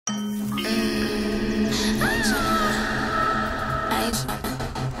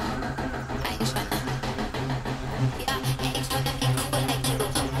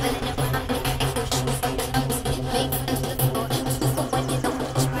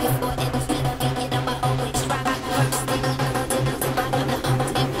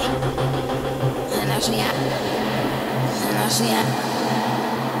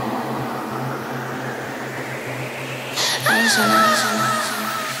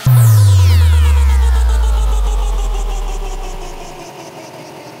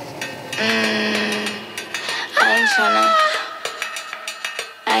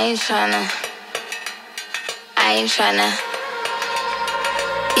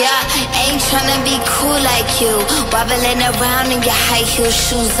Ain't tryna be cool like you. Wobbling around in your high heel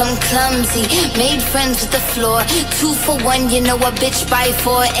shoes, I'm clumsy. Made friends with the floor. 2 for 1, you know a bitch by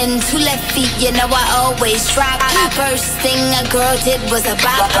 4. And 2 left feet, you know I always drop. First thing a girl did was a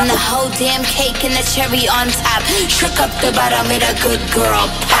bop. I'm the whole damn cake and the cherry on top. Shook up the bottom, made a good girl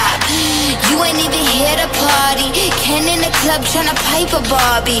pop. You ain't even here to party. Ken in the club tryna pipe a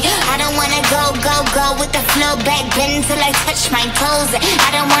Barbie. I don't wanna go with the flow back bend till I touch my toes. I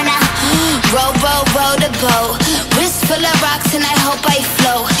don't wanna roll the boat. Wrist full of rocks and I hope I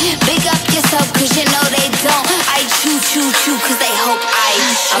float. Big up yourself cause you know they don't. I chew cause they hope I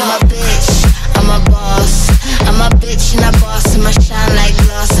show. I'm a bitch, I'm a boss. I'm a bitch and a boss, I'ma shine like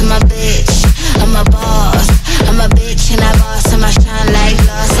gloss. I'm a bitch, I'm a boss. I'm a bitch and a boss, I'ma shine like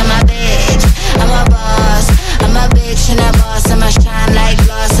gloss. I'm a bitch, I'm a boss. I'm a bitch and a boss, I'ma shine like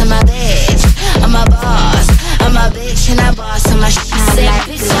gloss. I'm a bitch, I'm a boss. I'm a bitch and a boss, I'ma shine like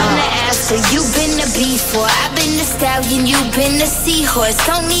gloss. Bitch, I'm the answer, you been the B4. I've been the stallion, you been the seahorse.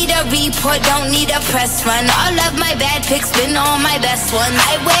 Don't need a report, don't need a press run. All of my bad pics been on my best ones.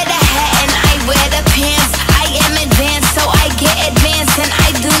 I wear the hat and I wear the pants. I am advanced, so I get advanced. And I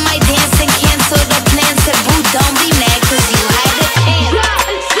do